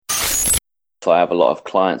I have a lot of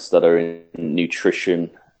clients that are in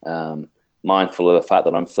nutrition, mindful of the fact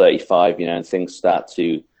that I'm 35, and things start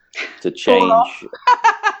to change.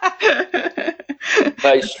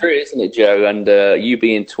 But it's true, isn't it, Joe? And you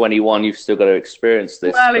being 21, you've still got to experience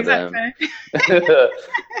this. Well, exactly.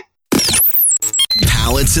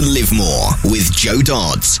 Power to Live More with Joe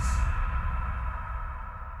Dodds.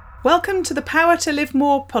 Welcome to the Power to Live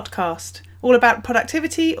More podcast, all about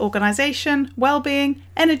productivity, organisation, well-being,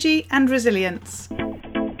 energy and resilience.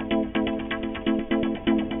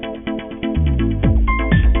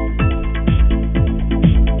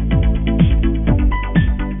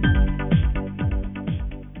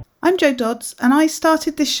 I'm Joe Dodds, and I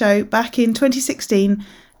started this show back in 2016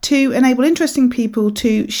 to enable interesting people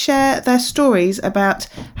to share their stories about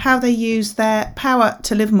how they use their power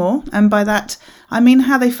to live more. And by that, I mean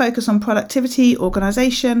how they focus on productivity,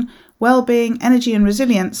 organisation, well-being, energy and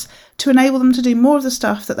resilience to enable them to do more of the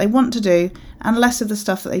stuff that they want to do and less of the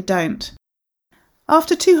stuff that they don't.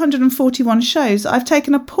 After 241 shows, I've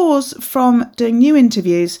taken a pause from doing new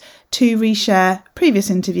interviews to reshare previous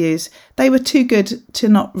interviews. They were too good to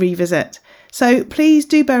not revisit. So please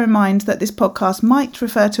do bear in mind that this podcast might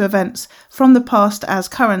refer to events from the past as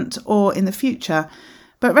current or in the future.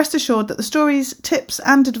 But rest assured that the stories, tips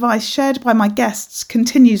and advice shared by my guests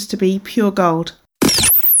continues to be pure gold.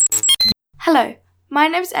 Hello, my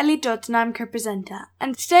name is Ellie Dodds and I'm co-presenter.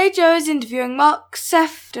 And today Joe is interviewing Mark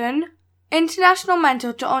Sephton, international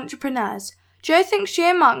mentor to entrepreneurs. Joe thinks she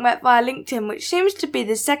and Mark met via LinkedIn, which seems to be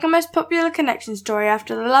the second most popular connection story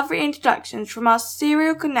after the lovely introductions from our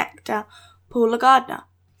serial connector, Paula Gardner.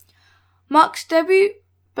 Mark's debut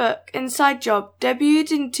book, Inside Job,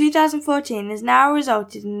 debuted in 2014 and has now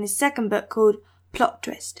resulted in his second book called Plot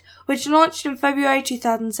Twist, which launched in February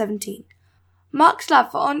 2017. Mark's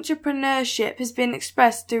love for entrepreneurship has been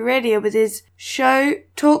expressed through radio with his show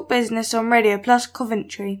Talk Business on Radio Plus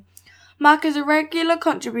Coventry. Mark is a regular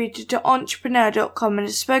contributor to Entrepreneur.com and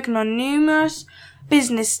has spoken on numerous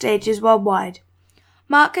business stages worldwide.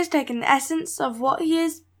 Mark has taken the essence of what he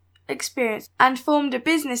has experienced and formed a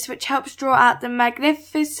business which helps draw out the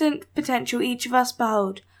magnificent potential each of us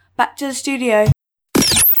behold. Back to the studio.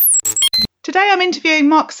 Today I'm interviewing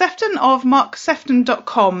Mark Sephton of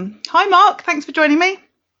marksephton.com. Hi Mark, thanks for joining me.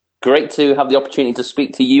 Great to have the opportunity to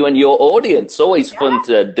speak to you and your audience. Always fun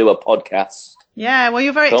to do a podcast. Yeah, well,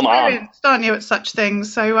 you're very experienced, aren't you, at such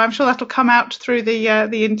things? So I'm sure that'll come out through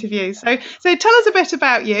the interview. So tell us a bit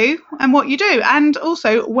about you and what you do, and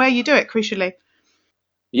also where you do it, crucially.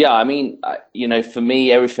 Yeah, I mean, for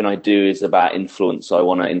me, everything I do is about influence. I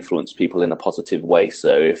want to influence people in a positive way.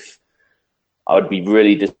 So if I would be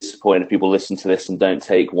really disappointed if people listen to this and don't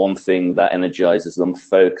take one thing that energizes them,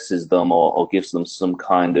 focuses them, or gives them some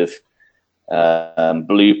kind of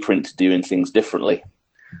blueprint to doing things differently.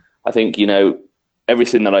 I think,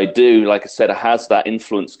 everything that I do, like I said, has that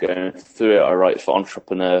influence going through it. I write for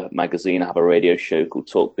Entrepreneur magazine. I have a radio show called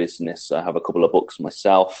Talk Business. I have a couple of books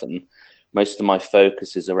myself, and most of my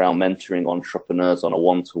focus is around mentoring entrepreneurs on a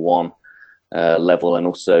one-to-one level and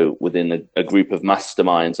also within a group of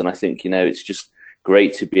masterminds. And I think, it's just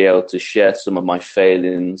great to be able to share some of my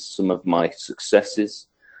failings, some of my successes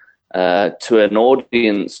to an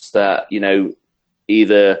audience that,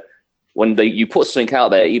 either when you put something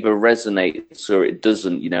out there, either resonates or it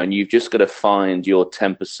doesn't, and you've just got to find your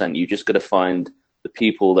 10%. You've just got to find the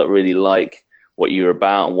people that really like what you're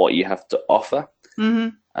about and what you have to offer.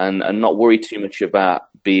 Mm-hmm. And not worry too much about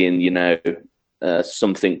being,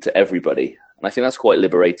 something to everybody. And I think that's quite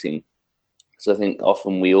liberating. So I think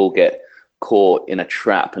often we all get caught in a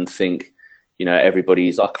trap and think,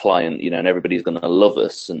 everybody's our client, and everybody's going to love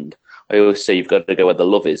us. And I always say you've got to go where the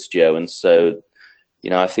love is, Joe. And so,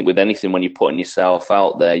 I think with anything, when you're putting yourself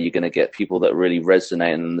out there, you're going to get people that really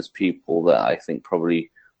resonate. And there's people that I think probably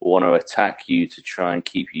want to attack you to try and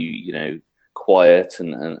keep you, quiet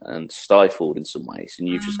and stifled in some ways. And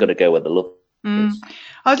you've just got to go where the love is.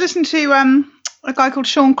 I was listening to a guy called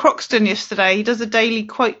Sean Croxton yesterday. He does a daily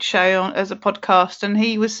quote show as a podcast. And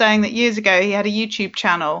he was saying that years ago he had a YouTube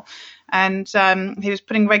channel and he was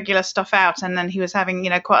putting regular stuff out. And then he was having,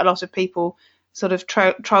 quite a lot of people sort of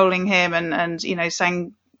trolling him and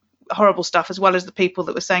saying horrible stuff, as well as the people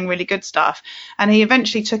that were saying really good stuff. And he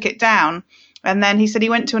eventually took it down. And then he said he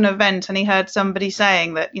went to an event and he heard somebody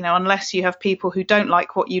saying that, unless you have people who don't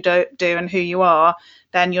like what you do and who you are,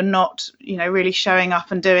 then you're not, really showing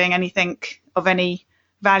up and doing anything of any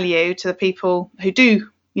value to the people who do,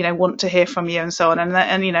 want to hear from you and so on. And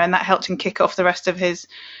that helped him kick off the rest of his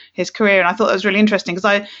career. And I thought that was really interesting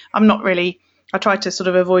because I'm not really, I try to sort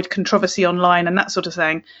of avoid controversy online and that sort of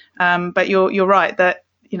thing. But you're right that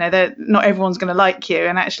not everyone's going to like you.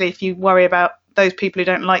 And actually, if you worry about those people who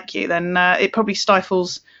don't like you, then it probably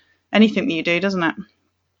stifles anything that you do, doesn't it?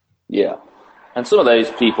 Yeah. And some of those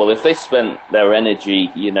people, if they spent their energy,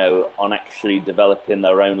 on actually developing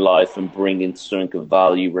their own life and bringing something of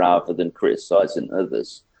value rather than criticizing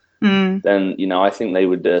others, then, I think they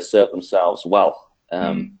would serve themselves well.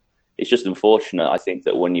 It's just unfortunate, I think,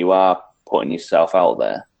 that when you are putting yourself out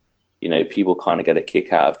there, people kind of get a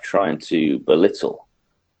kick out of trying to belittle.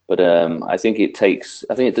 But I think it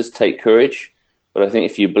does take courage. But I think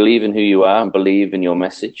if you believe in who you are and believe in your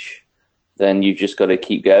message, then you've just got to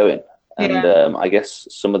keep going. And I guess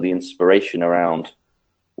some of the inspiration around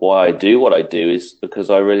why I do what I do is because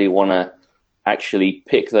I really want to actually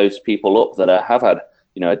pick those people up that have had,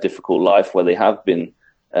 a difficult life where they have been,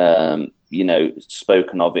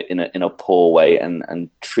 spoken of it in a poor way and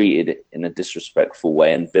treated in a disrespectful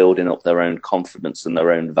way, and building up their own confidence and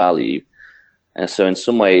their own value. And so in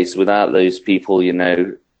some ways, without those people,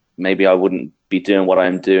 maybe I wouldn't be doing what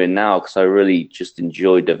I'm doing now, because I really just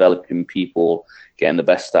enjoy developing people, getting the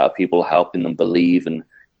best out of people, helping them believe and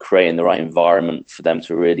creating the right environment for them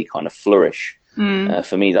to really kind of flourish.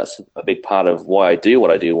 For me, that's a big part of why I do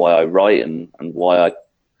what I do, why I write, and why I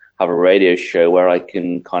have a radio show where I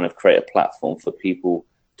can kind of create a platform for people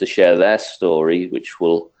to share their story, which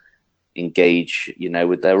will engage,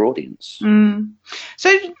 with their audience. So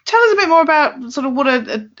tell us a bit more about sort of what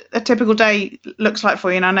a typical day looks like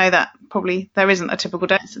for you. And I know that probably there isn't a typical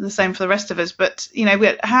day. It's the same for the rest of us. But,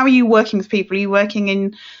 how are you working with people? Are you working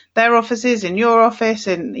in their offices, in your office,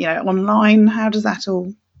 and, online? How does that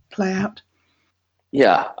all play out?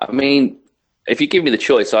 Yeah, I mean, if you give me the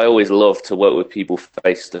choice, I always love to work with people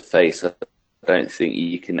face to face. I don't think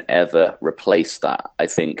you can ever replace that. I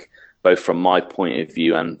think both from my point of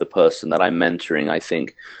view and the person that I'm mentoring, I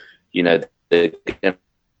think, they're going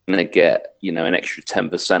to get, an extra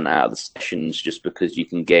 10% out of the sessions just because you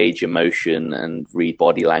can gauge emotion and read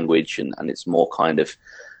body language, and it's more kind of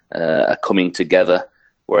a coming together.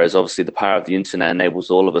 Whereas obviously the power of the internet enables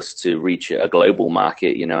all of us to reach a global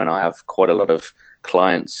market, and I have quite a lot of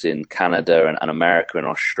clients in Canada and America and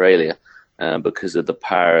Australia because of the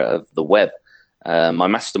power of the web. My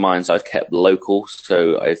masterminds I've kept local,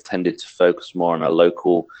 so I've tended to focus more on a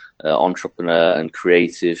local entrepreneur and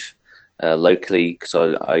creative locally, because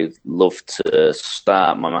I love to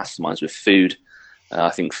start my masterminds with food.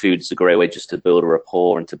 I think food is a great way just to build a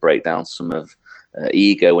rapport and to break down some of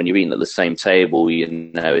ego. When you're eating at the same table,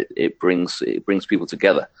 it brings people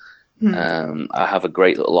together. I have a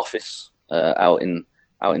great little office out in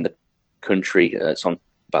the country. It's on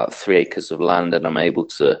about 3 acres of land, and I'm able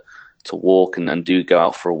to walk and do go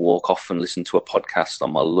out for a walk, often listen to a podcast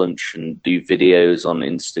on my lunch and do videos on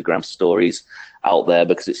Instagram stories out there,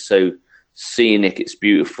 because it's so scenic, it's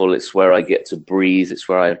beautiful, it's where I get to breathe, it's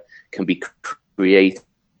where I can be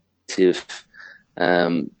creative.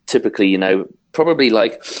 Typically, probably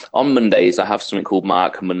like on Mondays, I have something called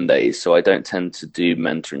Mark Mondays, so I don't tend to do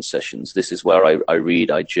mentoring sessions. This is where I read,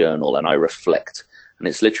 I journal, and I reflect. And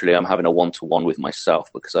it's literally, I'm having a one-to-one with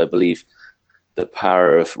myself, because I believe the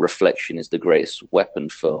power of reflection is the greatest weapon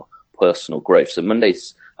for personal growth. So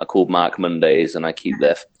Mondays are called Mark Mondays, and I keep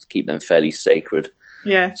them fairly sacred.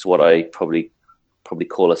 Yeah, it's what I probably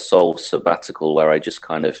call a soul sabbatical, where I just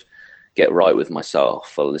kind of get right with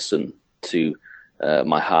myself. I listen to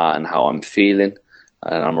my heart and how I'm feeling,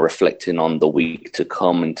 and I'm reflecting on the week to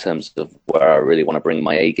come in terms of where I really want to bring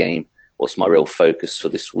my A game. What's my real focus for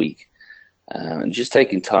this week? And just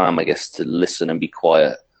taking time, I guess, to listen and be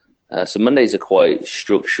quiet. So Mondays are quite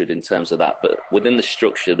structured in terms of that, but within the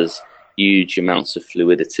structure, there's huge amounts of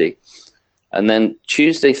fluidity. And then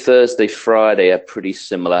Tuesday, Thursday, Friday are pretty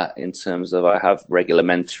similar in terms of I have regular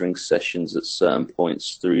mentoring sessions at certain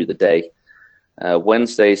points through the day.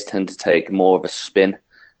 Wednesdays tend to take more of a spin.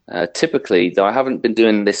 Typically, though I haven't been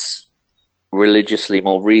doing this religiously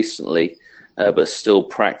more recently, but still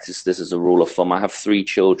practice this as a rule of thumb. I have 3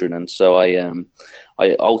 children, and so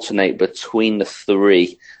I alternate between the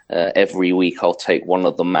 3. Every week I'll take one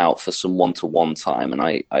of them out for some one-to-one time, and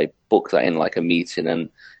I book that in like a meeting, and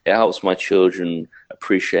it helps my children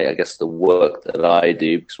appreciate, I guess, the work that I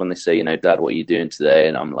do, because when they say, Dad, what are you doing today?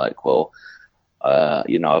 And I'm like, well,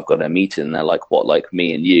 I've got a meeting, and they're like, what, like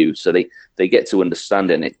me and you? So they get to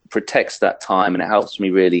understand it, and it protects that time, and it helps me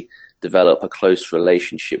really develop a close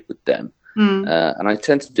relationship with them. And I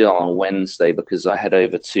tend to do it on Wednesday, because I head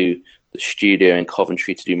over to the studio in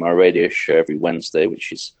Coventry to do my radio show every Wednesday,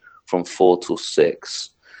 which is from 4 till 6.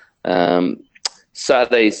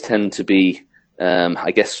 Saturdays tend to be,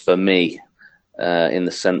 I guess for me, in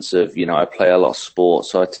the sense of, I play a lot of sports,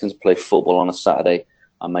 so I tend to play football on a Saturday.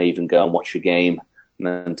 I may even go and watch a game,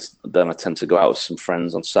 then I tend to go out with some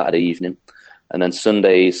friends on Saturday evening. And then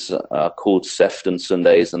Sundays are called Sephton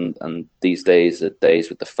Sundays, and these days are days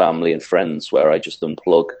with the family and friends where I just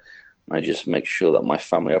unplug. I just make sure that my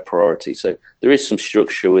family are priority. So there is some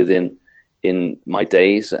structure in my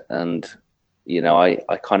days, and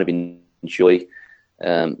I kind of enjoy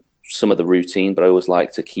some of the routine, but I always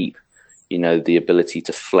like to keep the ability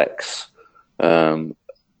to flex at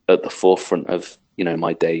the forefront of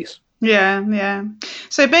my days. Yeah.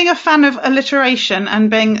 So being a fan of alliteration and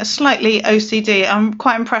being slightly OCD, I'm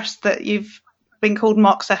quite impressed that you've been called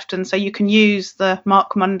Mark Sephton, so you can use the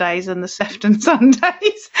Mark Mondays and the Sephton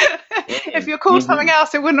Sundays. If you're called something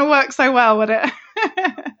else, it wouldn't have worked so well, would it?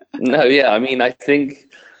 No, yeah. I mean, I think,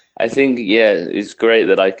 yeah, it's great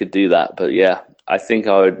that I could do that, but yeah, I think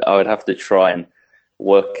I would have to try and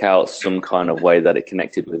work out some kind of way that it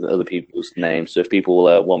connected with other people's names. So if people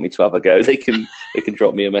want me to have a go, they can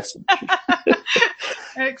drop me a message.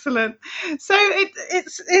 Excellent. So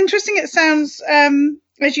it's interesting. It sounds,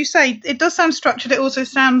 as you say, it does sound structured. It also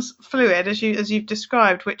sounds fluid, as you've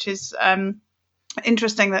described, which is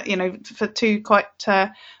interesting that for two quite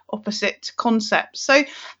opposite concepts. So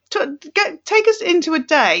take us into a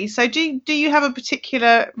day. So do you have a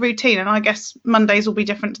particular routine? And I guess Mondays will be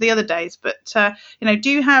different to the other days, but do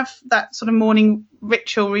you have that sort of morning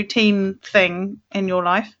ritual routine thing in your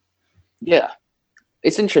life? Yeah,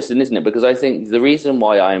 it's interesting, isn't it? Because I think the reason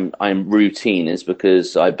why I'm routine is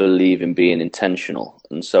because I believe in being intentional.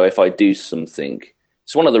 And so if I do something,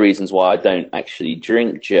 it's one of the reasons why I don't actually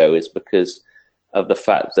drink, Joe, is because of the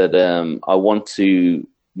fact that I want to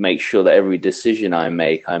make sure that every decision I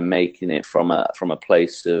make, I'm making it from a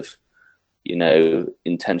place of,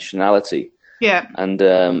 intentionality. Yeah. And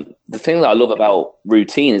the thing that I love about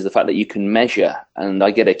routine is the fact that you can measure, and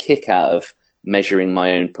I get a kick out of measuring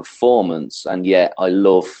my own performance. And yet I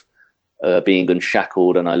love being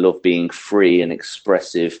unshackled, and I love being free and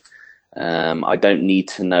expressive. I don't need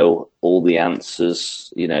to know all the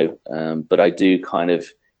answers, but I do kind of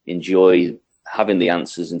enjoy having the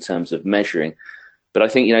answers in terms of measuring. But I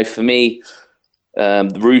think, for me,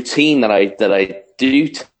 the routine that I do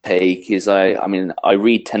take is I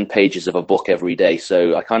read 10 pages of a book every day.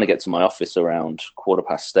 So I kind of get to my office around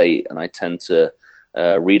 8:15, and I tend to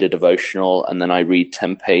read a devotional, and then I read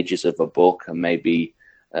 10 pages of a book and maybe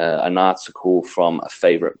an article from a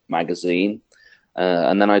favorite magazine.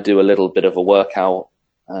 And then I do a little bit of a workout,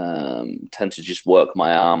 tend to just work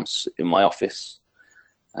my arms in my office,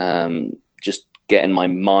 just getting my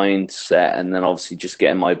mind set, and then obviously just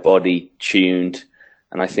getting my body tuned.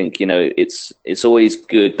 And I think, it's always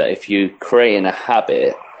good that if you're creating a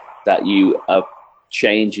habit, that you are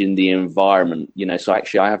changing the environment, So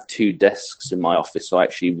actually I have 2 desks in my office. So I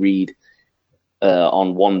actually read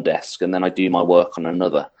on one desk, and then I do my work on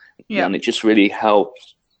another. Yeah. And it just really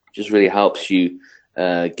helps you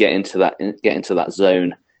get into that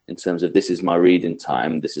zone in terms of, this is my reading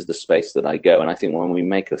time, this is the space that I go. And I think when we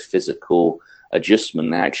make a physical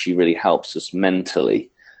adjustment, that actually really helps us mentally.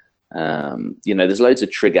 There's loads of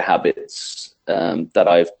trigger habits that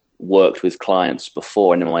I've worked with clients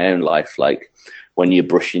before and in my own life, like when you're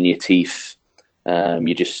brushing your teeth,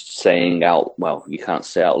 you're just saying you can't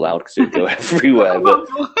say out loud because it'll go everywhere, but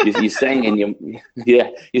you're saying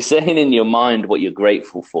in your mind what you're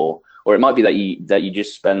grateful for. Or it might be that you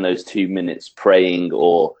just spend those 2 minutes praying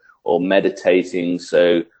or meditating.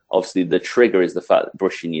 So obviously the trigger is the fact that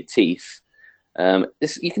brushing your teeth.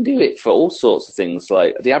 You can do it for all sorts of things.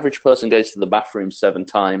 Like the average person goes to the bathroom 7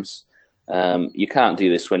 times. You can't do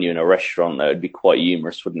this when you're in a restaurant, though. It'd be quite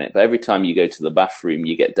humorous, wouldn't it? But every time you go to the bathroom,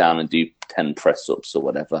 you get down and do 10 press-ups or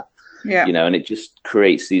whatever. Yeah. And it just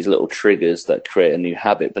creates these little triggers that create a new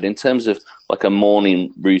habit. But in terms of like a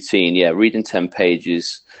morning routine, reading 10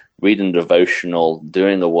 pages, reading a devotional,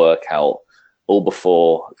 doing a workout, all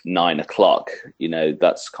before 9 o'clock,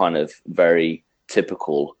 that's kind of very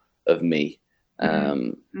typical of me.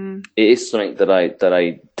 It is something that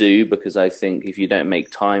I do because I think if you don't make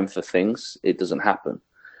time for things, it doesn't happen.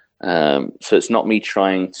 So it's not me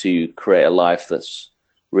trying to create a life that's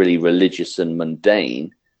really religious and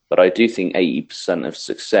mundane, but I do think 80% of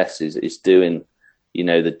success is doing,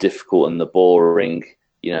 the difficult and the boring,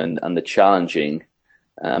 and the challenging.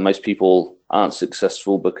 Most people aren't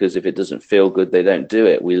successful because if it doesn't feel good, they don't do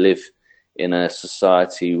it. We live in a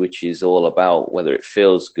society which is all about whether it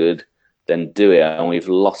feels good, then do it. And we've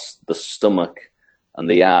lost the stomach and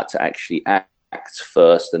the art to actually act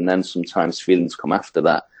first, and then sometimes feelings come after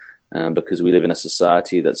that, because we live in a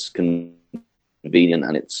society that's convenient,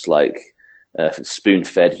 and it's like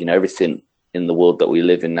spoon-fed. Everything in the world that we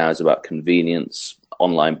live in now is about convenience,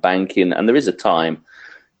 online banking, and there is a time,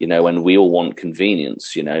 when we all want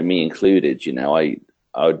convenience, me included, I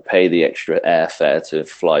would pay the extra airfare to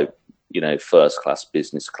fly, first class,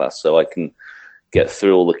 business class, so I can get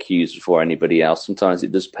through all the queues before anybody else. Sometimes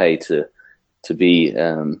it does pay to be,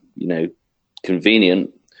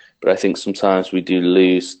 convenient, but I think sometimes we do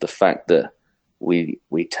lose the fact that we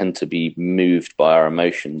tend to be moved by our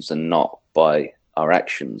emotions and not by our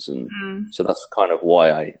actions. And so that's kind of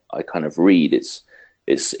why I kind of read. It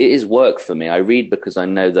is work for me. I read because I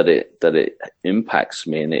know that it impacts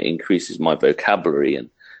me and it increases my vocabulary and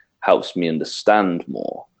helps me understand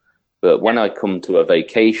more. But when I come to a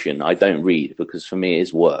vacation, I don't read because for me it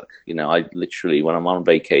is work. I literally, when I'm on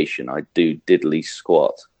vacation, I do diddly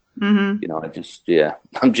squat. I'm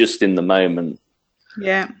just in the moment.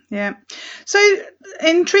 Yeah. So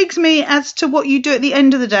intrigues me as to what you do at the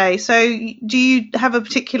end of the day. So do you have a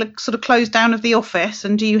particular sort of close down of the office,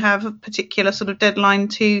 and do you have a particular sort of deadline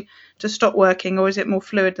to stop working, or is it more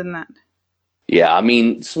fluid than that? Yeah, I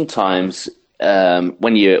mean, sometimes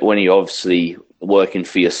when you're obviously working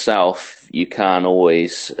for yourself, you can't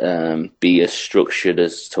always be as structured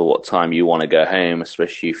as to what time you want to go home,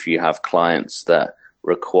 especially if you have clients that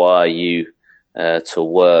require you to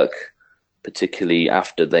work, particularly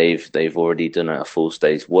after they've already done a full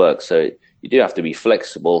day's work. So you do have to be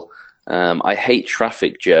flexible. I hate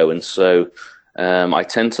traffic, Joe, and so I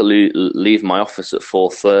tend to leave my office at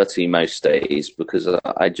 4:30 most days because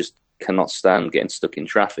I just cannot stand getting stuck in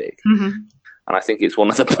traffic. And I think it's one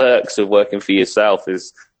of the perks of working for yourself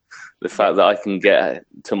is the fact that I can get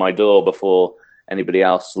to my door before anybody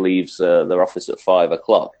else leaves their office at 5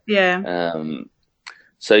 o'clock. Yeah.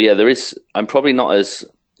 So yeah, I'm probably not as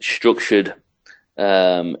structured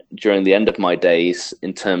during the end of my days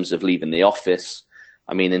in terms of leaving the office.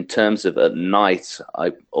 I mean, in terms of at night,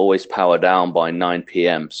 I always power down by 9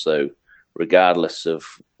 p.m. So regardless of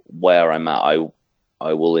where I'm at,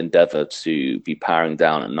 I will endeavor to be powering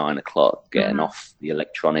down at 9 o'clock, getting off the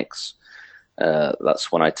electronics.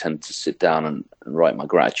 That's when I tend to sit down and write my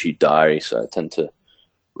gratitude diary. So I tend to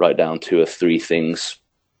write down 2 or 3 things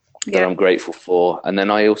that I'm grateful for. And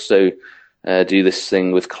then I also do this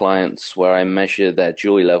thing with clients where I measure their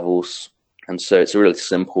joy levels. And so it's really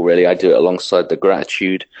simple, really. I do it alongside the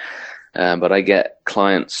gratitude. But I get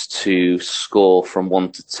clients to score from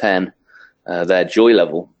 1 to 10 their joy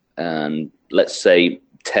level. And let's say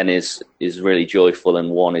 10 is really joyful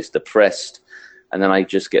and 1 is depressed. And then I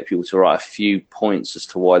just get people to write a few points as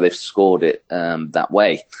to why they've scored it that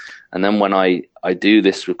way. And then when I do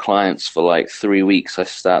this with clients for like 3 weeks, I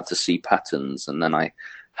start to see patterns, and then I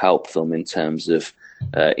help them in terms of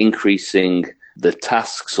increasing the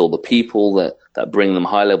tasks or the people that bring them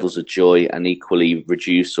high levels of joy, and equally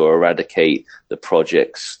reduce or eradicate the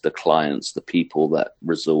projects, the clients, the people that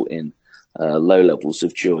result in low levels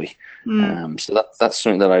of joy. So that's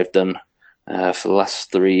something that I've done for the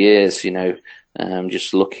last 3 years,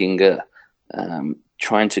 just looking at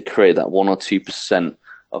trying to create that 1 or 2%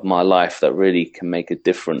 of my life that really can make a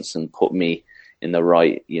difference and put me in the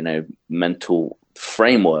right, mental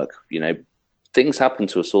framework. Things happen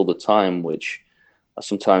to us all the time, which are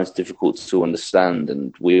sometimes difficult to understand,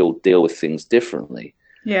 and we all deal with things differently.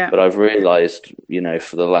 Yeah. But I've realized,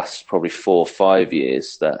 for the last probably 4 or 5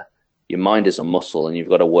 years that your mind is a muscle and you've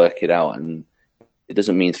got to work it out. And it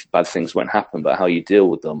doesn't mean bad things won't happen, but how you deal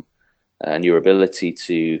with them and your ability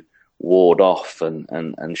to ward off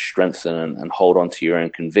and strengthen and hold on to your own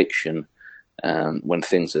conviction when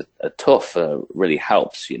things are tough really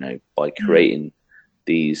helps, by creating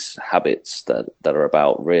these habits that are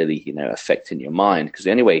about really, affecting your mind. Because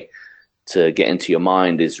the only way to get into your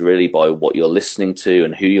mind is really by what you're listening to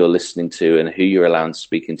and who you're listening to and who you're allowing to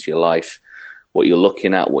speak into your life, what you're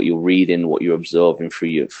looking at, what you're reading, what you're absorbing through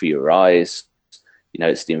your eyes.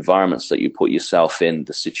 It's the environments that you put yourself in,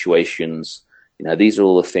 the situations. These are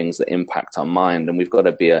all the things that impact our mind, and we've got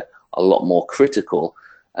to be a lot more critical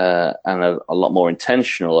and a lot more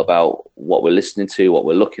intentional about what we're listening to, what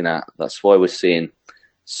we're looking at. That's why we're seeing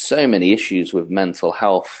so many issues with mental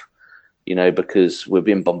health, because we're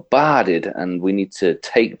being bombarded, and we need to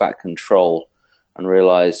take back control and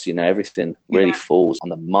realize, everything really falls on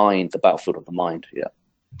the mind, the battlefield of the mind. Yeah.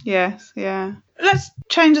 Yes, yeah. Let's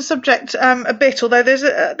change the subject a bit, although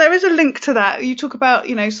there is a link to that. You talk about,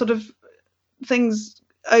 sort of things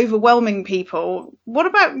overwhelming people. What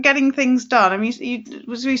about getting things done? I mean,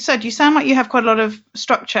 as we said, you sound like you have quite a lot of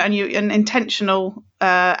structure, and intentional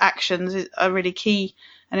actions are really key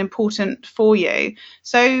and important for you.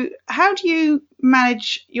 So how do you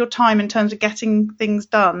manage your time in terms of getting things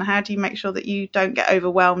done? How do you make sure that you don't get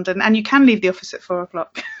overwhelmed and you can leave the office at 4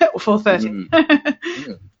 o'clock or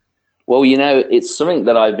 4:30? Well, it's something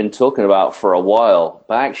that I've been talking about for a while,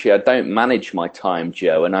 but actually I don't manage my time,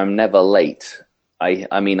 Joe, and I'm never late.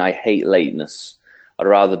 I mean, I hate lateness. I'd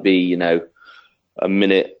rather be, I'd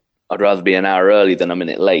rather be an hour early than a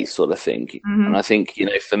minute late, sort of thing. Mm-hmm. And I think,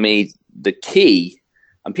 for me, the key,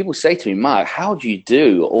 and people say to me, Mark, how do you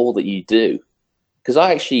do all that you do? Because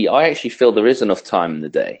I actually feel there is enough time in the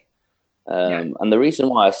day. And the reason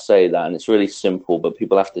why I say that, and it's really simple, but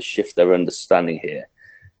people have to shift their understanding here,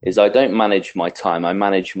 is I don't manage my time, I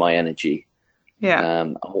manage my energy. Yeah.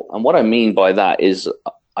 And what I mean by that is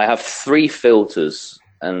I have 3 filters,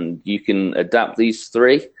 and you can adapt these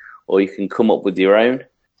 3, or you can come up with your own.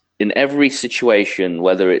 In every situation,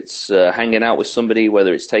 whether it's hanging out with somebody,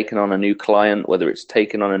 whether it's taking on a new client, whether it's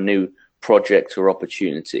taking on a new project or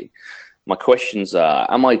opportunity, my questions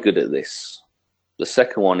are, am I good at this? The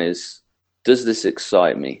second one is, does this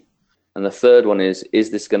excite me? And the third one is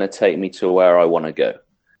this going to take me to where I want to go?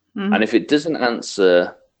 Mm-hmm. And if it doesn't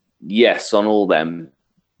answer yes on all them,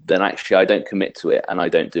 then actually I don't commit to it and I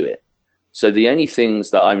don't do it. So the only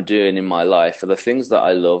things that I'm doing in my life are the things that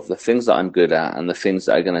I love, the things that I'm good at, and the things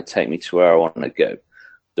that are going to take me to where I want to go.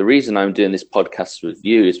 The reason I'm doing this podcast with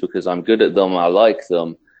you is because I'm good at them, I like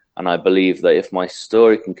them, and I believe that if my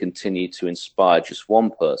story can continue to inspire just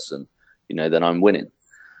one person, then I'm winning.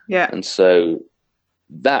 Yeah. And so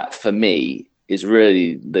that, for me, is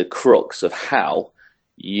really the crux of how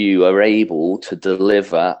you are able to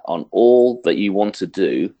deliver on all that you want to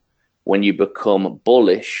do when you become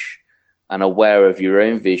bullish and aware of your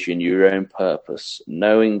own vision, your own purpose,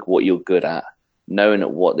 knowing what you're good at, knowing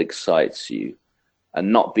what excites you,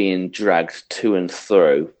 and not being dragged to and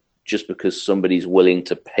fro just because somebody's willing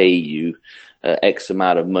to pay you X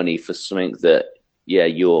amount of money for something that,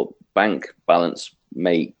 your bank balance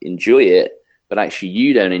may enjoy it, but actually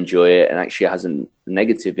you don't enjoy it, and actually has a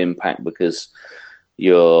negative impact because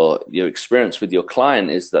your experience with your client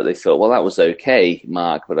is that they thought, well, that was okay,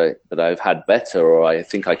 Mark, but I've had better, or I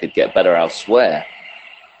think I could get better elsewhere.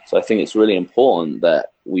 So I think it's really important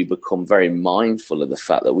that we become very mindful of the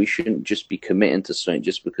fact that we shouldn't just be committing to something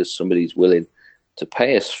just because somebody's willing to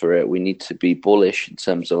pay us for it. We need to be bullish in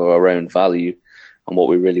terms of our own value and what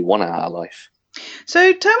we really want out of our life.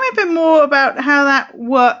 So tell me a bit more about how that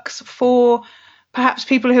works for perhaps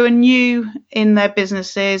people who are new in their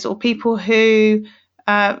businesses, or people who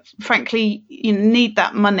frankly need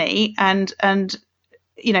that money and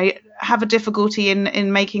have a difficulty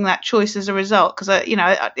in making that choice as a result, because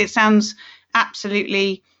it sounds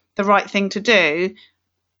absolutely the right thing to do,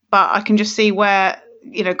 but I can just see where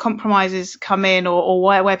compromises come in, or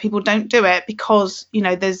where people don't do it because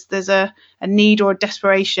there's a need or a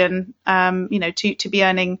desperation to be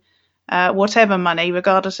earning whatever money,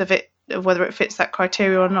 regardless of whether it fits that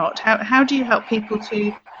criteria or not. How do you help people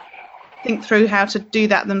to think through how to do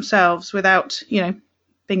that themselves without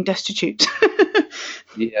being destitute?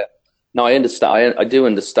 Yeah, no, I understand. I do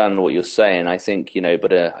understand what you're saying. I think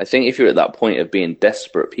but I think if you're at that point of being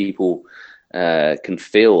desperate, people can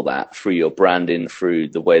feel that through your branding, through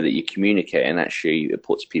the way that you communicate, and actually it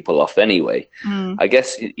puts people off anyway. I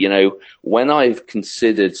guess when I've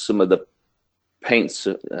considered some of the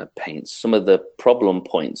some of the problem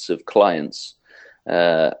points of clients,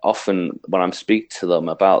 often when I'm speaking to them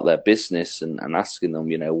about their business and asking them,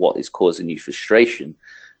 what is causing you frustration,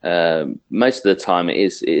 most of the time it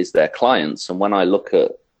is their clients. And when I look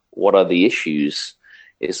at what are the issues,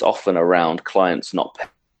 it's often around clients not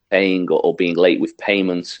paying or being late with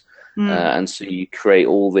payment. And so you create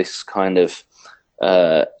all this kind of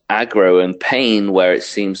aggro and pain where it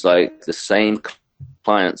seems like the same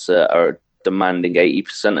clients are demanding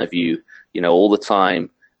 80% of you, all the time.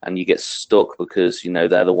 And you get stuck because, they're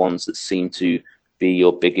the ones that seem to be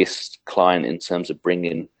your biggest client in terms of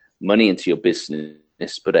bringing money into your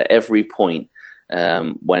business. But at every point,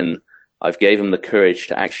 when I've gave them the courage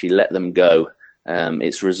to actually let them go,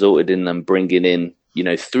 it's resulted in them bringing in,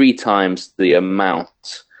 3 times the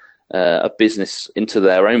amount of business into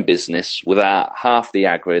their own business without half the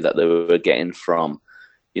aggro that they were getting from,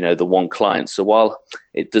 the one client. So while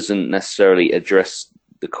it doesn't necessarily address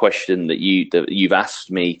the question that you've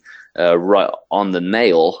asked me right on the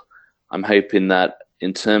nail, I'm hoping that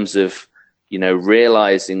in terms of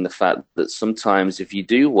realizing the fact that sometimes if you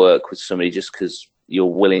do work with somebody just because you're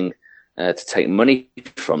willing to take money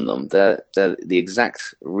from them, they're the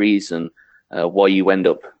exact reason why you end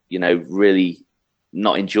up really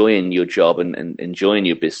not enjoying your job and enjoying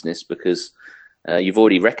your business, because you've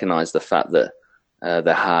already recognized the fact that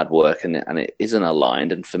they're hard work and it isn't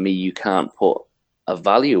aligned. And for me, you can't put a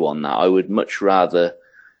value on that. I would much rather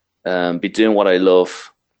be doing what I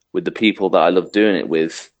love with the people that I love doing it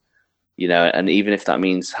with, and even if that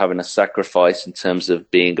means having a sacrifice in terms of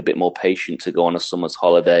being a bit more patient to go on a summer's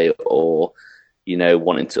holiday, or,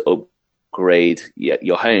 wanting to upgrade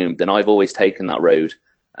your home, then I've always taken that road.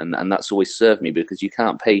 And that's always served me, because you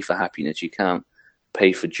can't pay for happiness. You can't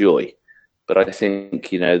pay for joy. But I think,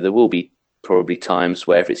 there will be probably times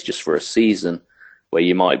where, if it's just for a season, where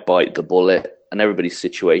you might bite the bullet, and everybody's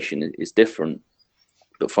situation is different.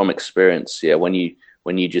 But from experience, when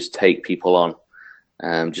you just take people on,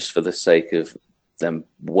 just for the sake of them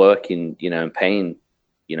working, and paying,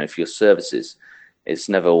 for your services, it's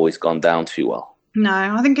never always gone down too well. No,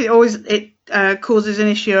 I think it causes an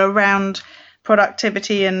issue around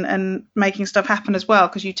productivity and making stuff happen as well,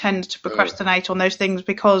 because you tend to procrastinate on those things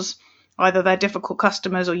because either they're difficult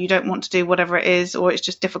customers, or you don't want to do whatever it is, or it's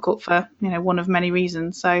just difficult for one of many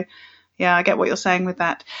reasons. So yeah, I get what you're saying with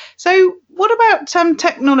that. So what about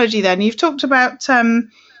technology then? You've talked about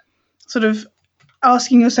sort of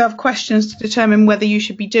asking yourself questions to determine whether you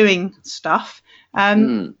should be doing stuff.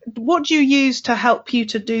 What do you use to help you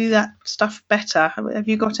to do that stuff better? Have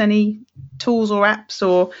you got any tools or apps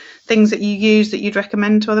or things that you use that you'd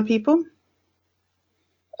recommend to other people?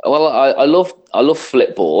 Well, I love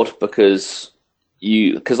Flipboard because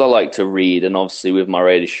I like to read, and obviously with my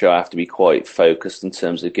radio show I have to be quite focused in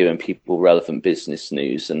terms of giving people relevant business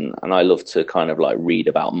news, and I love to kind of like read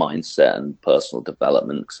about mindset and personal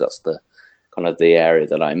development, because that's the kind of the area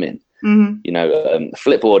that I'm in.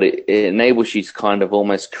 Flipboard, it enables you to kind of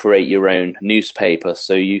almost create your own newspaper,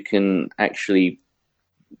 so you can actually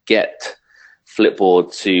get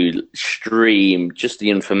Flipboard to stream just the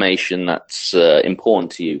information that's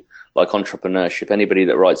important to you, like entrepreneurship. Anybody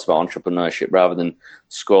that writes about entrepreneurship, rather than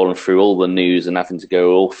scrolling through all the news and having to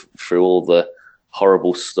go through all the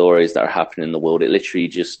horrible stories that are happening in the world, it literally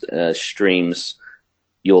just streams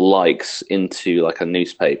your likes into like a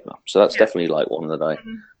newspaper. So that's definitely like one that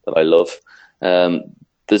I love.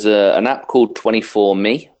 There's an app called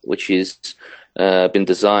 24Me, which is been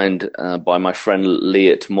designed by my friend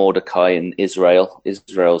Liat Mordecai in Israel.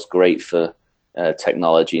 Israel's great for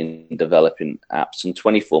technology and developing apps, and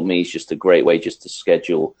 24Me is just a great way just to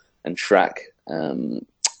schedule and track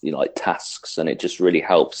like tasks, and it just really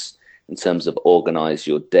helps in terms of organize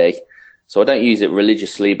your day. So I don't use it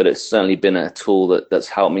religiously, but it's certainly been a tool that's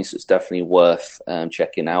helped me, so it's definitely worth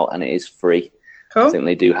checking out, and it is free. Cool. I think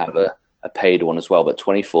they do have a paid one as well, but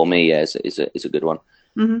 24Me is a good one.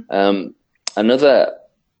 Another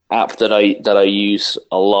app that I use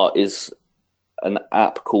a lot is an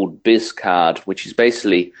app called BizCard, which is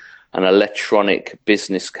basically an electronic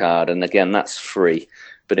business card, and again, that's free.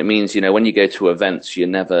 But it means when you go to events, you're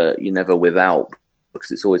never without,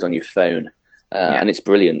 because it's always on your phone, and it's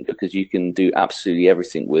brilliant because you can do absolutely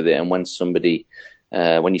everything with it. And when somebody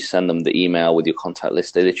when you send them the email with your contact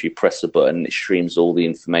list, they literally press a button and it streams all the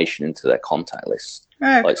information into their contact list,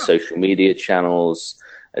 like social media channels,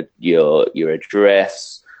 your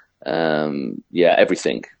address,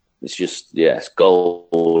 everything. It's just it's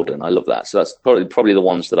gold, and I love that. So that's probably the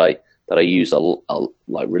ones that I use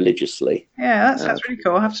like religiously. Yeah, that's really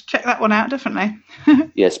cool. I'll have to check that one out, definitely.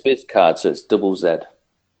 Yes, BizCard, so it's double Z.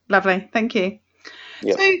 Lovely, thank you.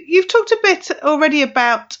 Yep. So you've talked a bit already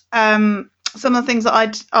about some of the things that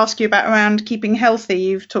I'd ask you about around keeping healthy.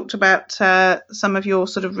 You've talked about some of your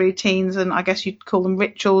sort of routines, and I guess you'd call them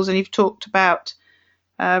rituals, and you've talked about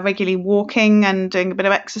regularly walking and doing a bit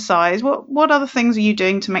of exercise. What other things are you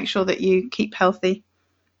doing to make sure that you keep healthy?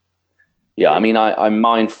 Yeah, I mean, I'm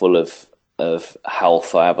mindful of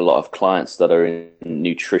health. I have a lot of clients that are in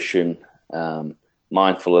nutrition,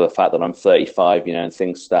 mindful of the fact that I'm 35, and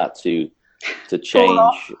things start to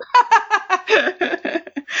change.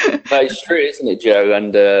 But it's true, isn't it, Joe?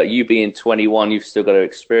 And you being 21, you've still got to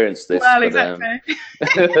experience this. Well, exactly.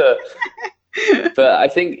 But I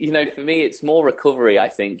think, for me, it's more recovery. I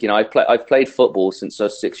think, I've played football since I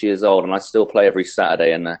was 6 years old, and I still play every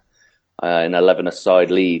Saturday in an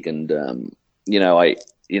 11-a-side league. And,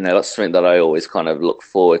 that's something that I always kind of look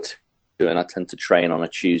forward to. And I tend to train on a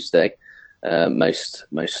Tuesday most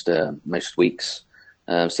weeks.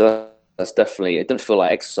 So that's definitely, it doesn't feel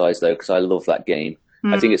like exercise, though, because I love that game.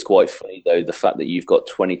 I think it's quite funny, though, the fact that you've got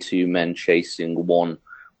 22 men chasing one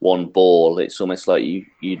ball. It's almost like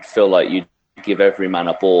you'd feel like you'd give every man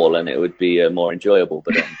a ball and it would be more enjoyable.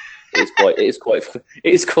 But it's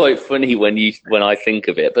quite funny when I think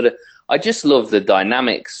of it. But I just love the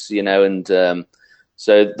dynamics, and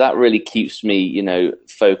so that really keeps me,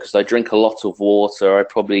 focused. I drink a lot of water. I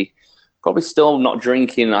probably still not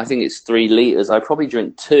drinking. I think it's 3 liters. I probably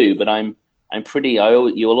drink 2, but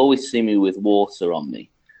you'll always see me with water on me.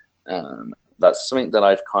 That's something that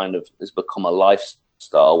I've kind of has become a lifestyle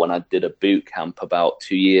lifestyle when I did a boot camp about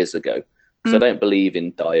 2 years ago. Because I don't believe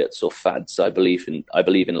in diets or fads. I believe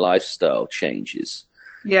in lifestyle changes.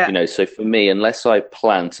 Yeah. You know, so for me, unless I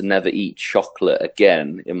plan to never eat chocolate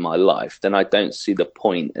again in my life, then I don't see the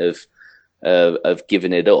point of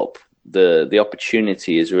giving it up. The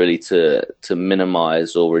opportunity is really to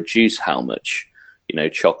minimize or reduce how much, you know,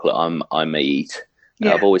 chocolate I may eat.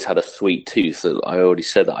 Yeah. I've always had a sweet tooth. I already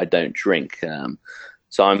said that I don't drink.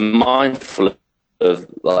 So I'm mindful of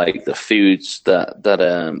like the foods that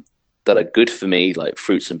are good for me, like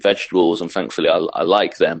fruits and vegetables, and thankfully I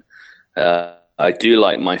like them. I do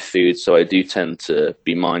like my food, so I do tend to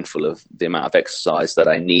be mindful of the amount of exercise that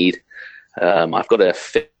I need. I've got a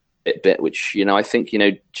Fitbit, which, you know, I think, you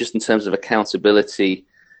know, just in terms of accountability,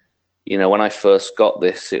 you know, when I first got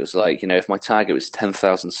this, it was like, you know, if my target was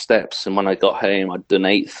 10,000 steps, and when I got home, I'd done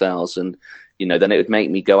 8,000, you know, then it would make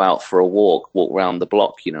me go out for a walk around the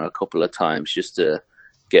block, you know, a couple of times just to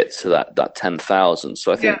get to that 10,000.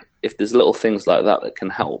 So I think if there's little things like that can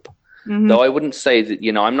help. Mm-hmm. Though I wouldn't say that,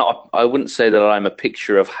 you know, I wouldn't say that I'm a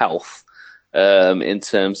picture of health in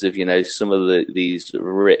terms of, you know, some of these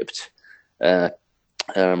ripped,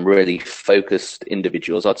 really focused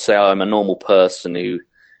individuals. I'd say I'm a normal person who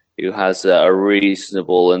has a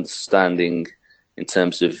reasonable understanding in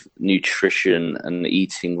terms of nutrition and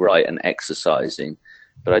eating right and exercising.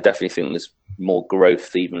 But I definitely think there's more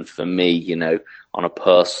growth even for me, you know, on a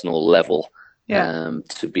personal level,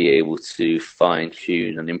 to be able to fine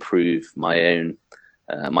tune and improve my own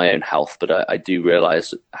health. But I do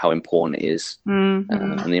realize how important it is, and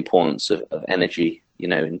the importance of energy, you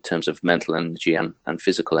know, in terms of mental energy and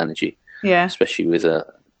physical energy, especially with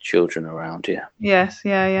children around here. Yes,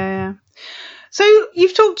 yeah. So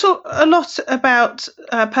you've talked a lot about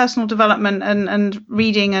personal development and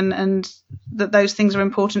reading, and that those things are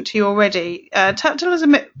important to you already. Tell us a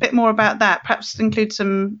bit more about that. Perhaps include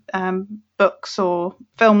some books or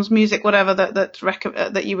films, music, whatever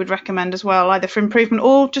that you would recommend as well, either for improvement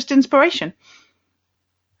or just inspiration.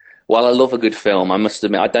 Well, I love a good film. I must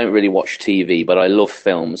admit, I don't really watch TV, but I love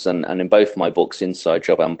films. And in both my books, Inside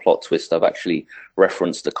Job and Plot Twist, I've actually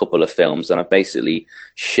referenced a couple of films, and I've basically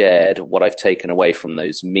shared what I've taken away from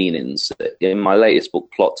those meanings. In my latest book,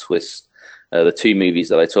 Plot Twist, the two movies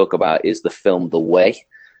that I talk about is the film The Way,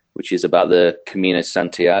 which is about the Camino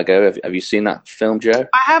Santiago. Have you seen that film, Joe?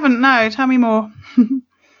 I haven't, no. Tell me more.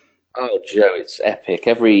 Oh, Joe, it's epic.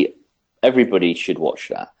 Everybody should watch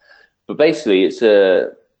that. But basically,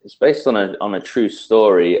 it's based on a true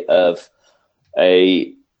story of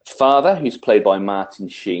a father who's played by Martin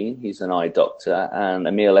Sheen. He's an eye doctor, and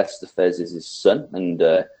Emil Estevez is his son, and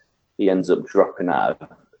he ends up dropping out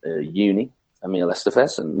of uni, Emil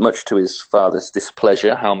Estevez, and much to his father's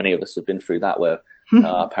displeasure. How many of us have been through that, where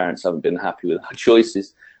our parents haven't been happy with our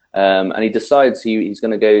choices? And he decides he's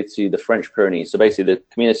going to go to the French Pyrenees. So basically, the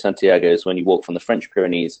Camino Santiago is when you walk from the French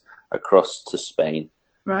Pyrenees across to Spain.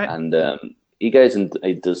 Right. And he goes and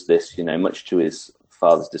he does this, you know, much to his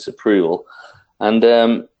father's disapproval.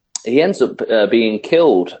 And he ends up being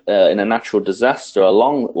killed in a natural disaster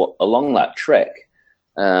along that trek.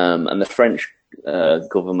 And the French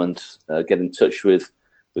government get in touch with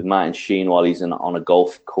Martin Sheen while he's on a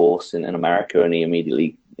golf course in America, and he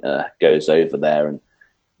immediately goes over there. And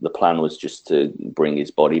the plan was just to bring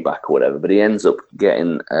his body back or whatever. But he ends up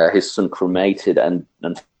getting his son cremated and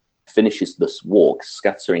finishes this walk,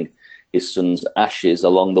 scattering his son's ashes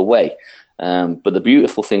along the way. But the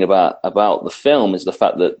beautiful thing about the film is the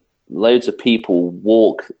fact that loads of people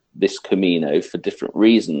walk this Camino for different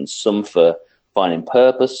reasons. Some for finding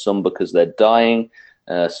purpose, some because they're dying,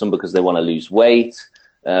 some because they want to lose weight.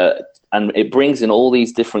 And it brings in all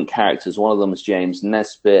these different characters. One of them is James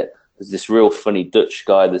Nesbitt. There's this real funny Dutch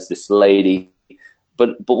guy. There's this lady.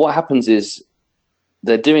 But what happens is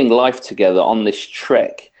they're doing life together on this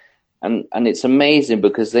trek. And it's amazing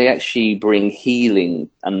because they actually bring healing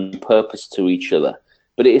and purpose to each other.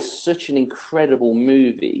 But it is such an incredible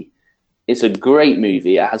movie. It's a great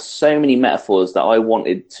movie. It has so many metaphors that I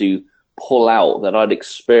wanted to pull out, that I'd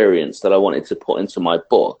experienced, that I wanted to put into my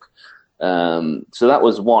book. So that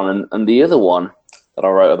was one. And the other one that I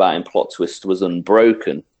wrote about in Plot Twist was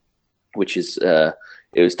Unbroken, which is it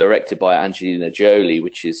was directed by Angelina Jolie,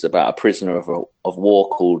 which is about a prisoner of war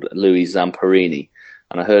called Louis Zamperini.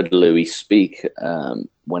 And I heard Louis speak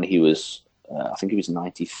when he was, I think he was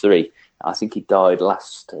 93. I think he died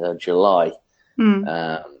last July.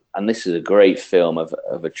 And this is a great film of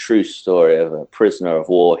a true story of a prisoner of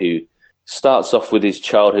war who starts off with his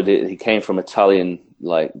childhood. He came from Italian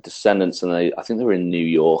descendants, and I think they were in New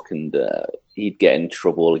York, and he'd get in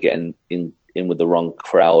trouble, getting in with the wrong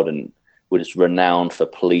crowd, and was renowned for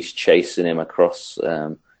police chasing him across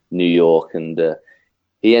New York, and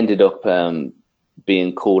he ended up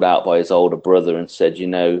being called out by his older brother and said,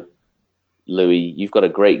 Louis, you've got a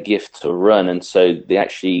great gift to run. And so they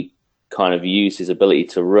actually kind of used his ability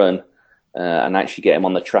to run and actually get him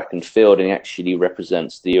on the track and field, and he actually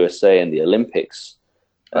represents the USA in the Olympics.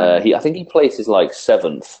 I think he places like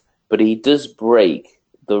 7th, but he does break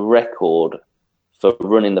the record for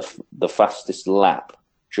running the fastest lap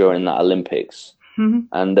during that Olympics. Mm-hmm.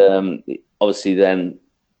 And obviously then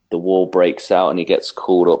the war breaks out and he gets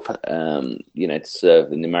called up, to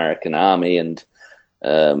serve in the American Army, and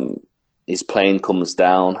his plane comes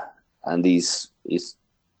down and he's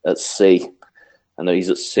at sea. And he's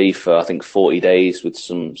at sea for, I think, 40 days with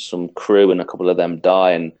some crew, and a couple of them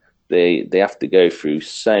die, and they have to go through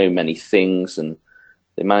so many things, and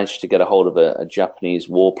they manage to get a hold of a Japanese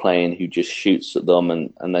warplane who just shoots at them,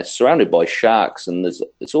 and they're surrounded by sharks, and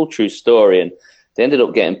it's all true story, and they ended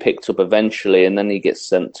up getting picked up eventually, and then he gets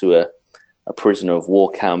sent to a prisoner of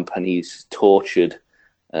war camp, and he's tortured.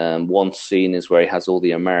 One scene is where he has all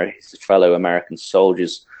his fellow American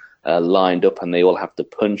soldiers lined up, and they all have to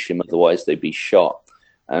punch him, otherwise they'd be shot.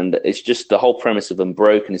 And it's just the whole premise of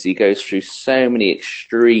Unbroken is he goes through so many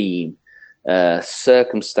extreme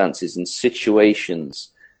circumstances and situations,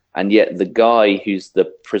 and yet the guy who's the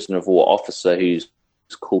prisoner of war officer, who's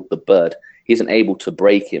called the Bud, he isn't able to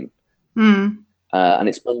break him. And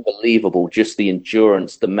it's unbelievable, just the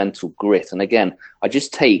endurance, the mental grit. And again, I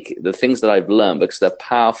just take the things that I've learned because they're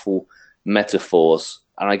powerful metaphors.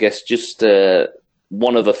 And I guess just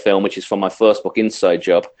one other film, which is from my first book, Inside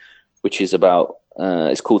Job, which is about,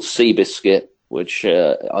 it's called Seabiscuit, which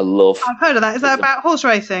I love. I've heard of that. Is that about horse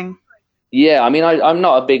racing? Yeah, I mean, I'm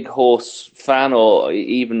not a big horse fan or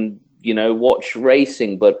even, watch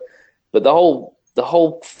racing, but the whole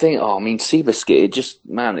thing, Seabiscuit, it just,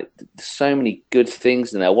 there's so many good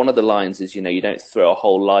things in there. One of the lines is, you don't throw a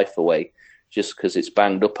whole life away just because it's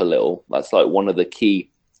banged up a little. That's like one of the key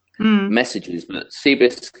messages. But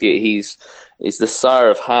Seabiscuit, he's the sire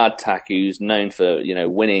of Hardtack, who's known for,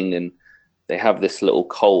 winning, and they have this little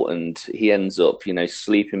colt, and he ends up,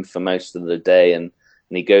 sleeping for most of the day, and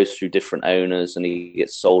he goes through different owners, and he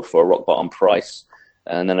gets sold for a rock bottom price,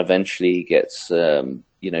 and then eventually he gets,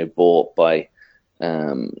 bought by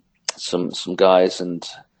some guys. And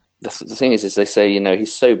the thing is they say,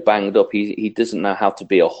 he's so banged up, he doesn't know how to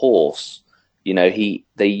be a horse.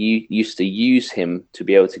 They used to use him to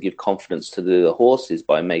be able to give confidence to the horses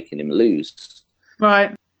by making him lose.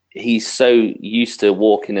 Right. He's so used to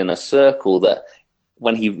walking in a circle that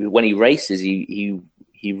when he races, he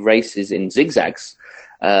races in zigzags.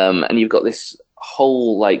 And you've got this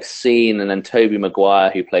whole scene, and then Tobey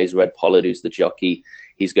Maguire, who plays Red Pollard, who's the jockey,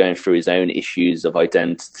 he's going through his own issues of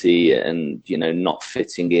identity and, not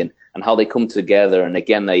fitting in, and how they come together. And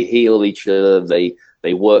again, they heal each other,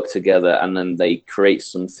 they work together, and then they create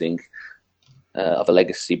something of a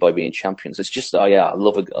legacy by being champions. It's just, I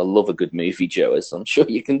love a good movie, Joe, as I'm sure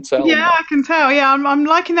you can tell. Yeah, I can tell. Yeah, I'm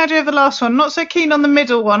liking the idea of the last one. Not so keen on the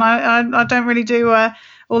middle one. I don't really do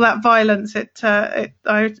all that violence.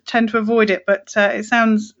 I tend to avoid it, but it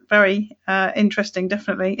sounds very interesting,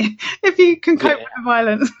 definitely, if you can cope with the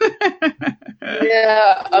violence.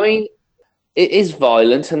 Yeah, I mean, it is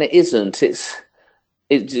violent and it isn't.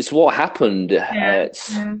 It's what happened.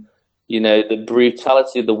 The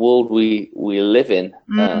brutality of the world we live in,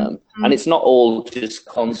 and it's not all just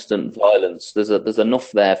constant violence. There's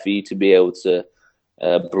enough there for you to be able to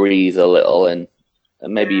breathe a little and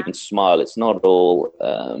maybe even smile. It's not all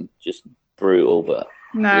just brutal, but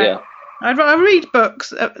yeah. I read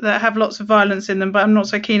books that have lots of violence in them, but I'm not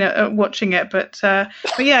so keen at watching it. But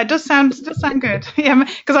yeah, it does sound good. Yeah,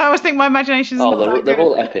 because I always think my imagination is. They're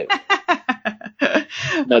all epic.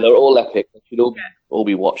 No, they're all epic. They should all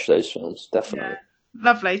be watched, those films, definitely. Yeah.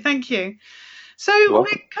 Lovely, thank you. So we're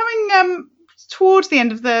coming towards the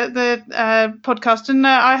end of the podcast, and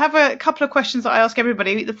I have a couple of questions that I ask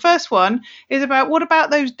everybody. The first one is what about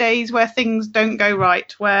those days where things don't go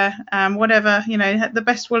right, where whatever, the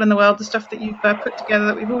best will in the world, the stuff that you've put together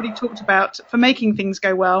that we've already talked about for making things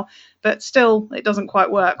go well, but still it doesn't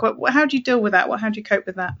quite work. How do you deal with that? How do you cope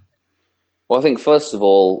with that? Well, I think first of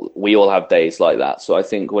all, we all have days like that. So I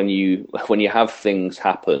think when you have things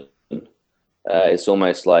happen, it's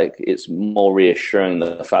almost like it's more reassuring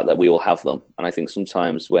the fact that we all have them. And I think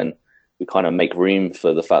sometimes when we kind of make room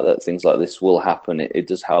for the fact that things like this will happen, it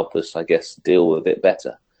does help us, I guess, deal with it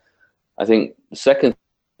better. I think the second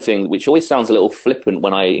thing, which always sounds a little flippant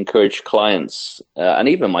when I encourage clients and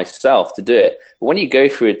even myself to do it, but when you go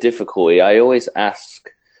through a difficulty, I always ask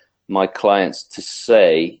my clients to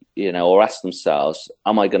say, or ask themselves,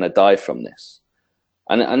 am I going to die from this?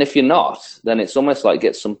 And if you're not, then it's almost like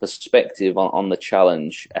get some perspective on the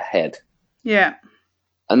challenge ahead. Yeah.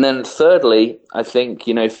 And then thirdly, I think,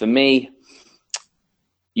 for me,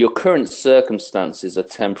 your current circumstances are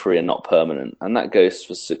temporary and not permanent. And that goes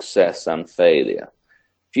for success and failure.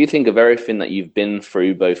 If you think of everything that you've been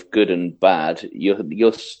through, both good and bad,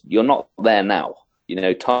 you're not there now.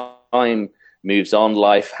 Time moves on,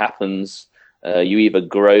 life happens. You either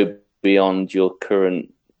grow beyond your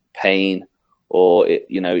current pain, or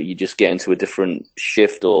you just get into a different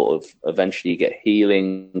shift, or eventually you get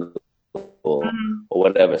healing, or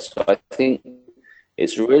whatever. So I think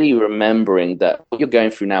it's really remembering that what you're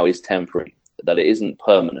going through now is temporary, that it isn't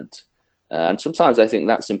permanent. And sometimes I think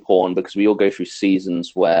that's important, because we all go through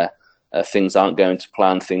seasons where things aren't going to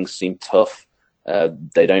plan, things seem tough,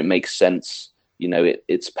 they don't make sense,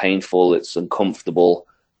 it's painful, it's uncomfortable,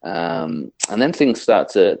 and then things start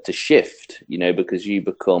to shift, because you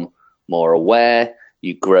become more aware,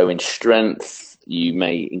 you grow in strength, you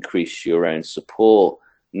may increase your own support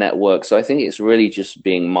network. So I think it's really just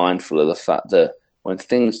being mindful of the fact that when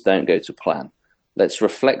things don't go to plan, let's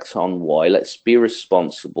reflect on why, let's be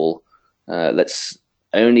responsible. Let's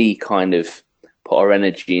only kind of put our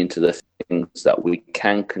energy into the things that we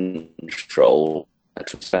can control.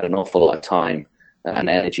 Let's spend an awful lot of time and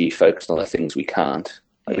energy focused on the things we can't.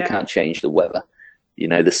 We can't change the weather.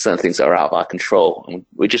 There's certain things that are out of our control. And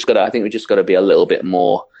I think we just got to be a little bit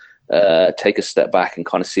more, take a step back and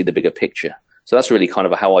kind of see the bigger picture. So that's really kind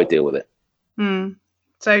of how I deal with it.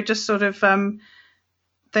 So just sort of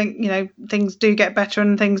think, things do get better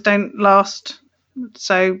and things don't last.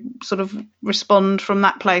 So sort of respond from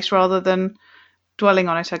that place rather than dwelling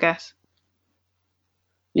on it, I guess.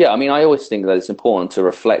 Yeah, I mean, I always think that it's important to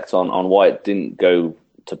reflect on why it didn't go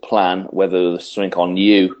to plan, whether there's something on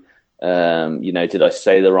you. Did I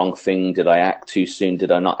say the wrong thing? Did I act too soon?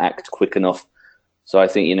 Did I not act quick enough? So I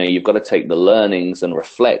think, you've got to take the learnings and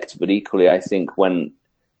reflect. But equally, I think when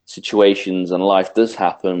situations and life does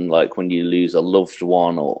happen, like when you lose a loved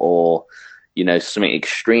one or something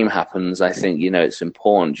extreme happens, I think, it's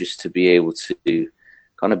important just to be able to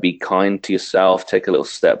kind of be kind to yourself, take a little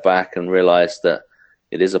step back and realize that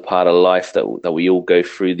it is a part of life that we all go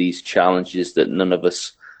through these challenges, that none of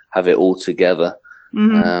us have it all together.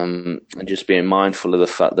 And just being mindful of the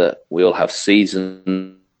fact that we all have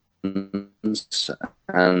seasons.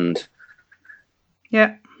 And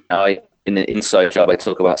in the inside job, I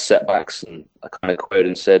talk about setbacks, and I kind of quoted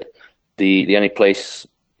and said, the only place,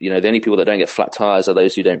 the only people that don't get flat tires are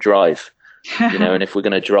those who don't drive. And if we're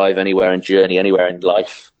going to drive anywhere and journey anywhere in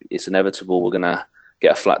life, it's inevitable we're going to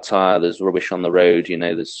get a flat tire. There's rubbish on the road,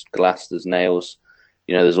 there's glass, there's nails,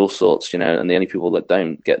 there's all sorts, and the only people that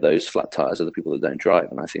don't get those flat tires are the people that don't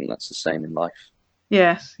drive. And I think that's the same in life.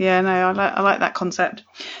 Yes, I like that concept.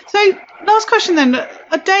 So last question then,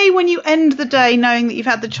 a day when you end the day knowing that you've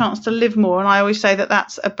had the chance to live more, and I always say that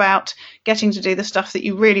that's about getting to do the stuff that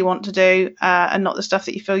you really want to do, and not the stuff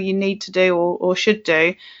that you feel you need to do or should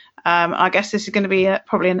do. I guess this is going to be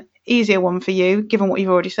probably an easier one for you, given what you've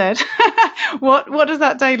already said. What does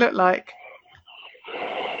that day look like?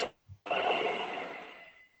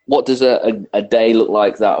 What does a day look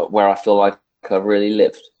like that where I feel like I've really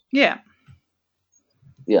lived? Yeah.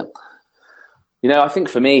 I think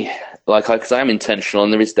for me, because I am intentional,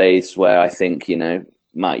 and there is days where I think,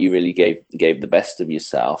 Matt, you really gave the best of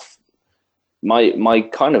yourself. My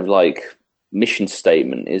kind of mission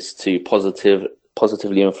statement is to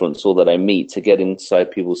positively influence all that I meet, to get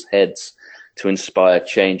inside people's heads, to inspire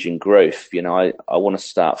change and growth. I want to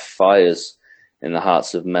start fires in the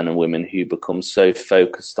hearts of men and women who become so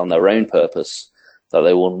focused on their own purpose that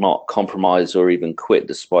they will not compromise or even quit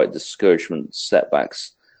despite discouragement,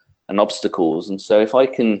 setbacks, and obstacles. And so if I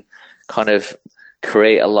can kind of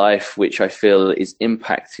create a life which I feel is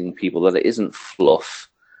impacting people, that it isn't fluff,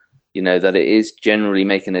 that it is generally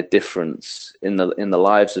making a difference in the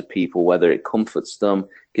lives of people, whether it comforts them,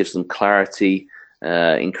 gives them clarity,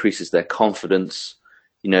 increases their confidence,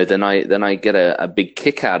 then I get a big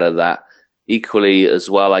kick out of that. Equally as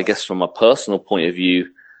well, I guess from a personal point of view,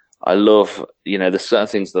 I love, there's certain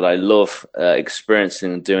things that I love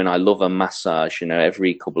experiencing and doing. I love a massage.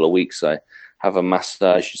 Every couple of weeks I have a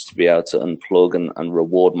massage just to be able to unplug and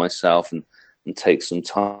reward myself and take some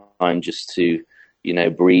time just to,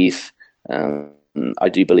 breathe. I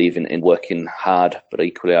do believe in working hard, but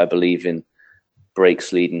equally I believe in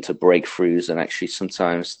breaks leading to breakthroughs, and actually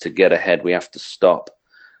sometimes to get ahead we have to stop.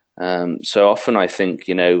 So often I think,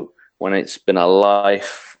 when it's been a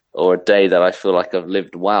life or a day that I feel like I've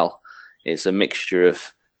lived well, it's a mixture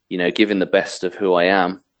of, giving the best of who I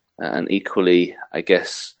am, and equally, I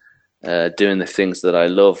guess, doing the things that I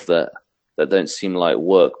love that don't seem like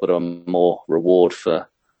work, but are more reward for,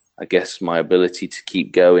 I guess, my ability to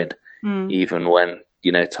keep going, even when,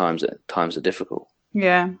 times are difficult.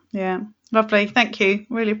 Yeah. Lovely. Thank you.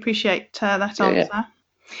 Really appreciate that answer. Yeah.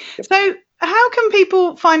 So how can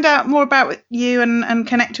people find out more about you and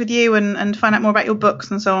connect with you and find out more about your books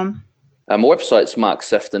and so on? My website's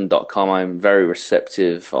marksephton.com. I'm very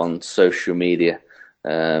receptive on social media.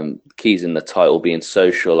 Keys in the title being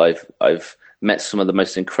social. I've met some of the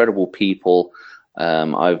most incredible people.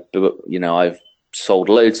 I've sold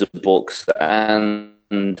loads of books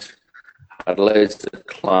and had loads of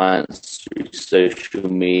clients through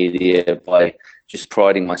social media by just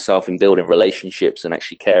priding myself in building relationships and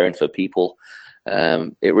actually caring for people.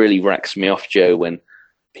 It really racks me off, Joe, when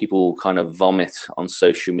people kind of vomit on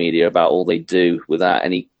social media about all they do without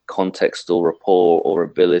any context or rapport or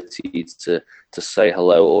ability to say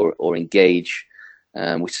hello or engage.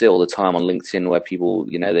 We see it all the time on LinkedIn where people,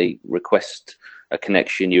 they request a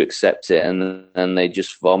connection, you accept it, and then they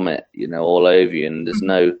just vomit, all over you, and there's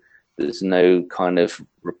no kind of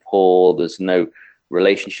rapport, there's no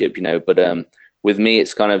relationship, but with me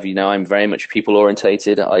it's kind of, I'm very much people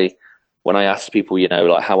orientated. When I ask people,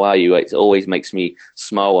 like, how are you, it always makes me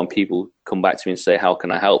smile when people come back to me and say, how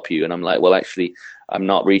can I help you? And I'm like, well, actually, I'm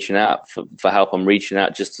not reaching out for help. I'm reaching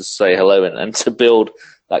out just to say hello and to build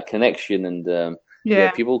that connection. And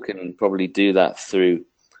people can probably do that through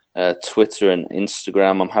Twitter and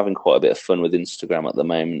Instagram. I'm having quite a bit of fun with Instagram at the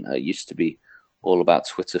moment. It used to be all about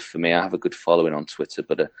Twitter for me. I have a good following on Twitter,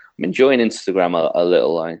 but I'm enjoying Instagram a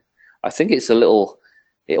little. I think it's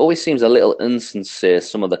it always seems a little insincere,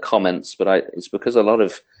 some of the comments, but it's because a lot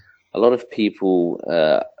of people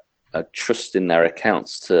are trusting their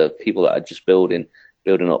accounts to people that are just building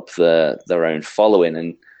up their own following,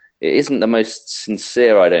 and it isn't the most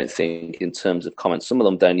sincere, I don't think, in terms of comments. Some of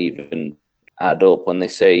them don't even add up when they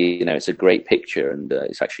say, it's a great picture and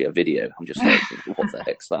it's actually a video. I'm just like, what the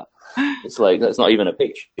heck's that? It's like, that's not even a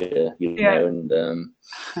picture, know. And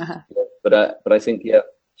but I think,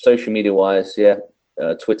 social media wise,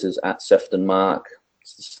 Twitter's at Sephton Mark.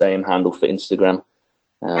 It's the same handle for Instagram.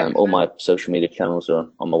 All my social media channels are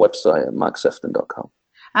on my website at marksephton.com.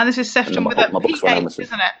 And this is Sephton with a PH,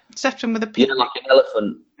 isn't it? Sephton with a PH. Yeah, like an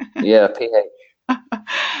elephant. Yeah, PH.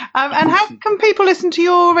 And how can people listen to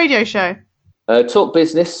your radio show? Talk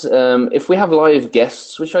Business. If we have live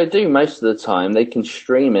guests, which I do most of the time, they can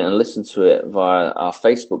stream it and listen to it via our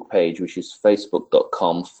Facebook page, which is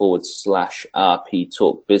facebook.com/RP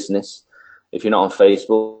Talk Business. If you're not on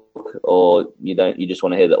Facebook or you just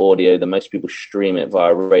want to hear the audio, then most people stream it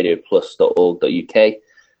via radioplus.org.uk.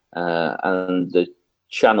 And the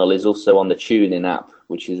channel is also on the TuneIn app,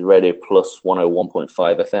 which is Radio Plus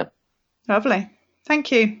 101.5 FM. Lovely.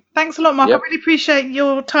 Thank you. Thanks a lot, Mark. Yep. I really appreciate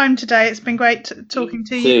your time today. It's been great talking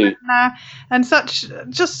to you. And such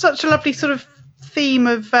a lovely sort of theme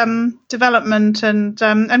of development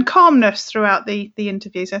and calmness throughout the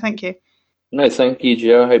interview. So thank you. No, thank you,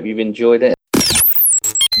 Joe. I hope you've enjoyed it.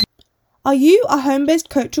 Are you a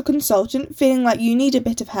home-based coach or consultant feeling like you need a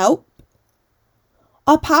bit of help?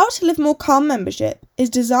 Our Power to Live More Calm membership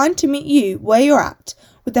is designed to meet you where you're at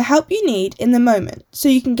with the help you need in the moment so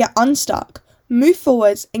you can get unstuck, move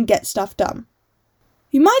forwards and get stuff done.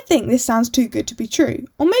 You might think this sounds too good to be true,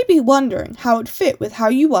 or maybe wondering how it would fit with how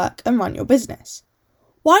you work and run your business.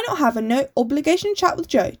 Why not have a no obligation chat with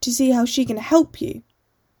Jo to see how she can help you?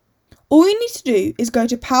 All you need to do is go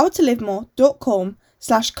to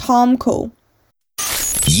powertolivemore.com/calmcall.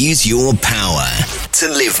 Use your power to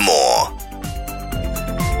live more.